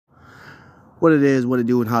what it is, what it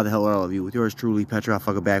do, and how the hell are all of you? With yours truly, Petra,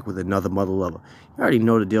 fucking back with another mother lover. You already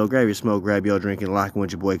know the deal. Grab your smoke, grab your drink, and lock in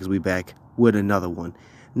with your boy, because we back with another one.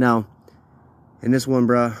 Now, in this one,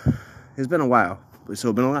 bruh, it's been a while.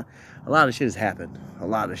 So been a lot of shit has happened. A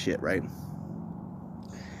lot of shit, right?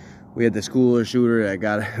 We had the school shooter that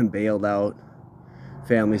got bailed out.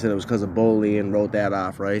 Family said it was because of bullying, wrote that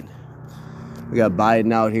off, right? We got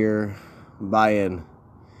Biden out here buying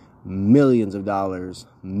millions of dollars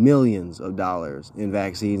in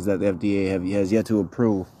vaccines that the FDA has yet to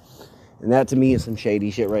approve. And that to me is some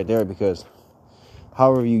shady shit right there, because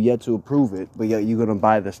however you yet to approve it, but yet you're going to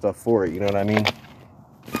buy the stuff for it, you know what I mean?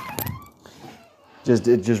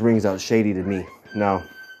 It just rings out shady to me. Now,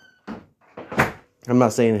 I'm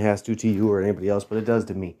not saying it has to you or anybody else, but it does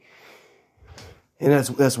to me. And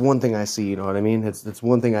that's one thing I see, you know what I mean? That's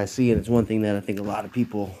one thing I see, and it's one thing that I think a lot of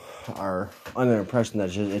people are under the impression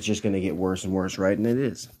that it's just going to get worse and worse, right? And it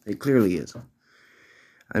is. It clearly is.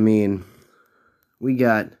 I mean, we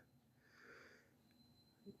got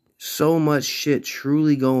so much shit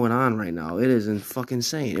truly going on right now. It is fucking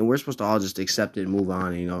insane. And we're supposed to all just accept it and move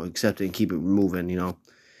on, you know, accept it and keep it moving, you know.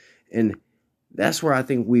 And that's where I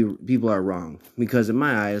think people are wrong. Because in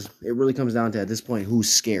my eyes, it really comes down to, at this point,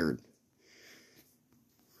 who's scared.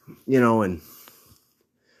 You know, and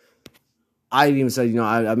I even said, you know,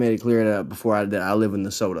 I made it clear that before that I live in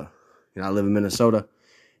Minnesota. You know, I live in Minnesota,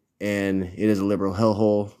 and it is a liberal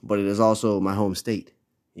hellhole, but it is also my home state.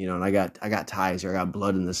 You know, and I got ties here. I got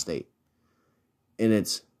blood in the state. And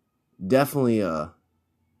it's definitely a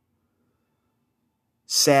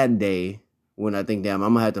sad day when I think, damn,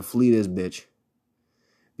 I'm going to have to flee this bitch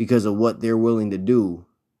because of what they're willing to do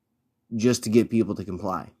just to get people to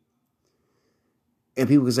comply. And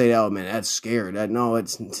people can say, oh, man, that's scared.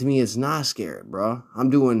 To me, it's not scared, bro. I'm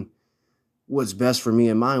doing what's best for me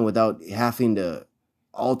and mine without having to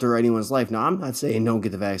alter anyone's life. Now, I'm not saying don't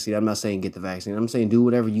get the vaccine. I'm not saying get the vaccine. I'm saying do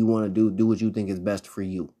whatever you want to do. Do what you think is best for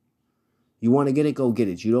you. You want to get it, go get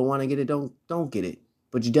it. You don't want to get it, don't get it.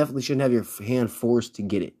 But you definitely shouldn't have your hand forced to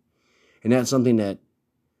get it. And that's something that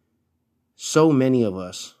so many of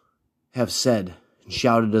us have said and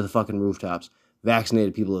shouted to the fucking rooftops.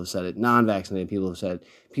 Vaccinated people have said it. Non-vaccinated people have said it.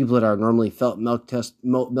 People that are normally felt milk toast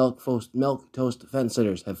fence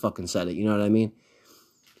sitters have fucking said it. You know what I mean?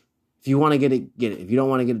 If you want to get it, get it. If you don't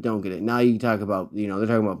want to get it, don't get it. Now you talk about, you know, they're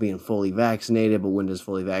talking about being fully vaccinated, but when does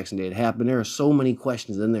fully vaccinated happen? There are so many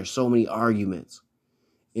questions, and there's so many arguments.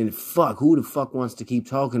 And who the fuck wants to keep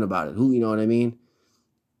talking about it? Who, you know what I mean?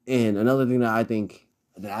 And another thing that I think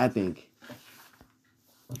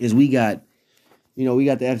is we got the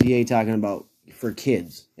FDA talking about for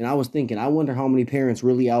kids. And I was thinking, I wonder how many parents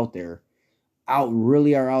really are out there,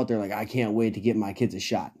 like, I can't wait to get my kids a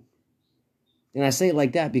shot. And I say it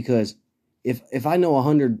like that because if I know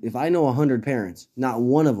 100 parents, not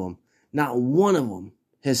one of them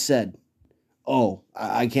has said, oh,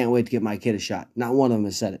 I can't wait to get my kid a shot. Not one of them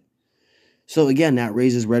has said it. So again, that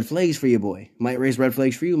raises red flags for you, boy. Might raise red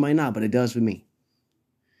flags for you, might not, but it does for me.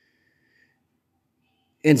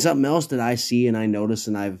 And something else that I see and I notice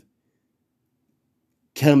and I've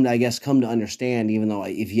come to understand, even though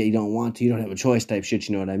if you don't want to, you don't have a choice type shit,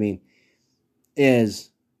 you know what I mean, is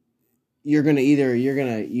you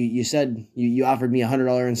said you offered me a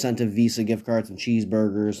 $100 incentive, Visa gift cards, some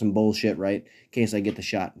cheeseburgers, some bullshit, right? In case I get the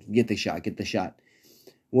shot.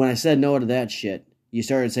 When I said no to that shit, you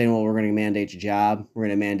started saying, well, we're going to mandate your job, we're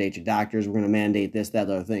going to mandate your doctors, we're going to mandate this, that,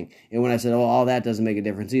 other thing. And when I said, oh, all that doesn't make a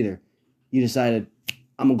difference either, you decided,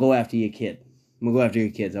 I'm going to go after your kid. I'm going to go after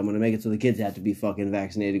your kids. I'm going to make it so the kids have to be fucking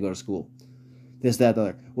vaccinated to go to school. This, that, the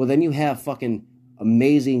other. Well, then you have fucking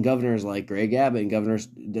amazing governors like Greg Abbott and Governor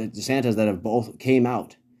DeSantis that have both came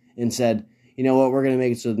out and said, you know what, we're going to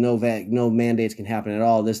make it so no mandates can happen at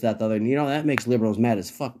all, this, that, the other. And, you know, that makes liberals mad as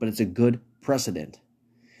fuck, but it's a good precedent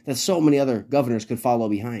that so many other governors could follow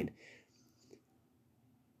behind.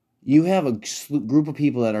 You have a group of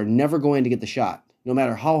people that are never going to get the shot, no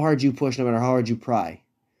matter how hard you push, no matter how hard you pry.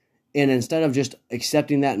 And instead of just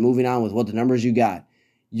accepting that and moving on with what the numbers you got,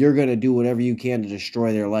 you're going to do whatever you can to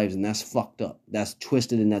destroy their lives, and that's fucked up. That's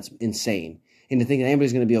twisted, and that's insane. And to think that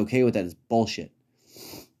anybody's going to be okay with that is bullshit.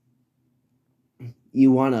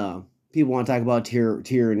 People want to talk about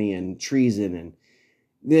tyranny and treason and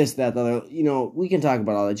this, that, the other. You know, we can talk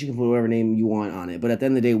about all that. You can put whatever name you want on it. But at the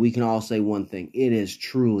end of the day, we can all say one thing. It is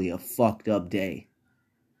truly a fucked up day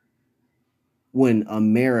when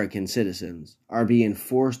American citizens are being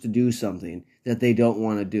forced to do something that they don't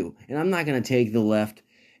want to do. And I'm not going to take the left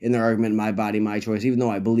in their argument, my body, my choice, even though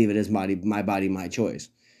I believe it is my body, my choice.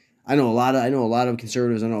 I know a lot of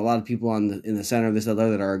conservatives, I know a lot of people in the center of this other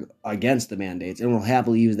that are against the mandates and will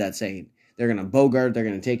happily use that saying. They're going to bogart, they're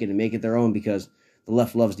going to take it and make it their own because the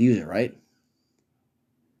left loves to use it, right?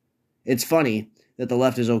 It's funny that the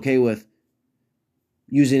left is okay with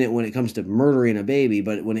using it when it comes to murdering a baby,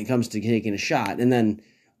 but when it comes to taking a shot, and then,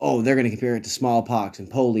 oh, they're going to compare it to smallpox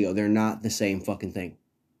and polio. They're not the same fucking thing.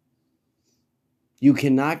 You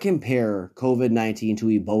cannot compare COVID-19 to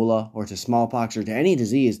Ebola or to smallpox or to any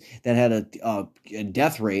disease that had a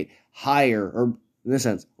death rate higher, or in this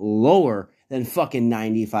sense, lower than fucking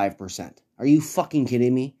 95%. Are you fucking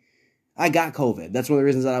kidding me? I got COVID. That's one of the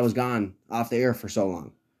reasons that I was gone off the air for so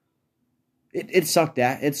long. It sucked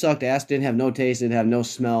ass. It sucked ass. Didn't have no taste. Didn't have no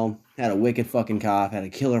smell. Had a wicked fucking cough. Had a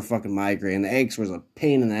killer fucking migraine. The aches was a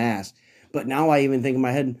pain in the ass. But now I even think in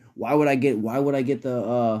my head, why would I get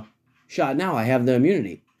the shot now? I have the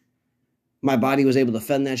immunity. My body was able to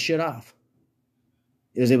fend that shit off.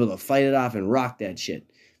 It was able to fight it off and rock that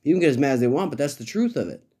shit. You can get as mad as they want, but that's the truth of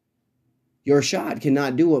it. Your shot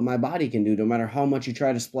cannot do what my body can do, no matter how much you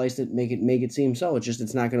try to splice it, make it seem so.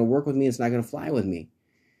 It's not going to work with me. It's not going to fly with me.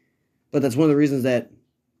 But that's one of the reasons that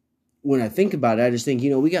when I think about it, I just think,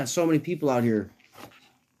 we got so many people out here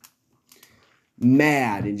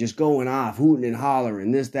mad and just going off, hooting and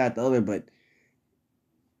hollering, this, that, the other. But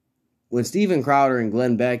when Steven Crowder and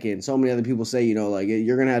Glenn Beck and so many other people say, you're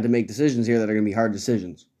going to have to make decisions here that are going to be hard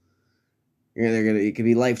decisions. It could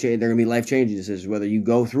be life-changing. They're going to be life-changing decisions, whether you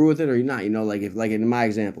go through with it or you're not. Like in my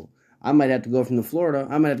example, I might have to go from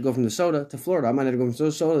Minnesota to Florida. I might have to go from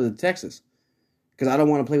Minnesota to Texas. Because I don't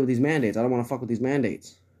want to play with these mandates. I don't want to fuck with these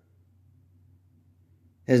mandates.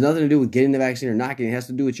 It has nothing to do with getting the vaccine or not getting it. It has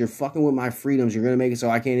to do with you're fucking with my freedoms. You're going to make it so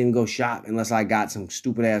I can't even go shop unless I got some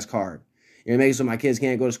stupid-ass card. You're going to make it so my kids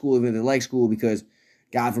can't go to school even if they like school because,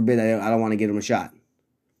 God forbid, I don't want to get them a shot.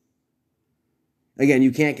 Again,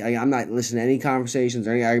 you can't... I'm not listening to any conversations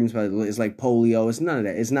or any arguments about it. It's like polio. It's none of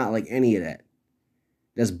that. It's not like any of that.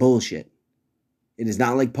 That's bullshit. It is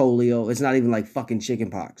not like polio. It's not even like fucking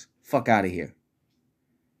chickenpox. Fuck out of here.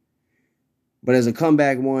 But as a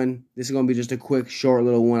comeback one, this is going to be just a quick, short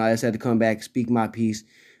little one. I just had to come back, speak my piece,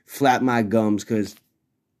 flap my gums, because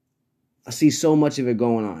I see so much of it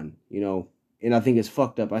going on, and I think it's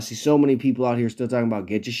fucked up. I see so many people out here still talking about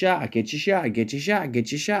get your shot, get your shot, get your shot,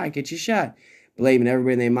 get your shot, get your shot, blaming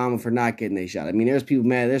everybody and their mama for not getting their shot. I mean, there's people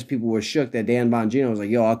mad. There's people who were shook that Dan Bongino was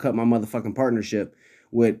like, yo, I'll cut my motherfucking partnership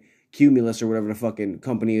with Cumulus or whatever the fucking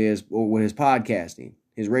company is, or with his podcasting,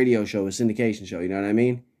 his radio show, his syndication show, you know what I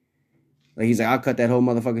mean? Like, he's like, I'll cut that whole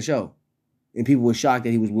motherfucking show. And people were shocked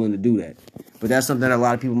that he was willing to do that. But that's something that a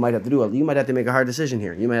lot of people might have to do. You might have to make a hard decision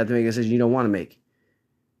here. You might have to make a decision you don't want to make.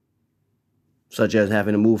 Such as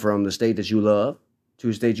having to move from the state that you love to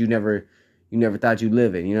a state you never thought you'd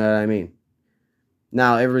live in. You know what I mean?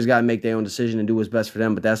 Now, everybody's got to make their own decision and do what's best for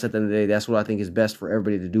them. But that's at the end of the day, that's what I think is best for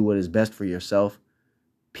everybody, to do what is best for yourself.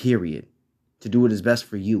 Period. To do what is best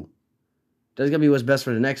for you. It doesn't got to be what's best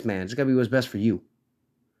for the next man. It's got to be what's best for you.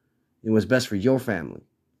 And what's best for your family.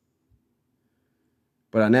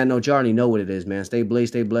 But on that note, you already know what it is, man. Stay blessed,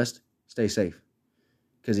 stay blessed, stay safe.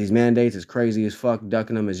 Because these mandates is crazy as fuck.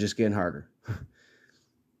 Ducking them is just getting harder.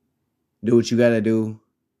 Do what you got to do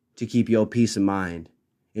to keep your peace of mind.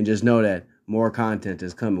 And just know that more content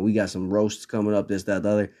is coming. We got some roasts coming up, this, that, the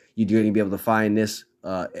other. You're going to be able to find this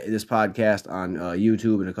podcast on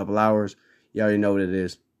YouTube in a couple hours. You already know what it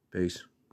is. Peace.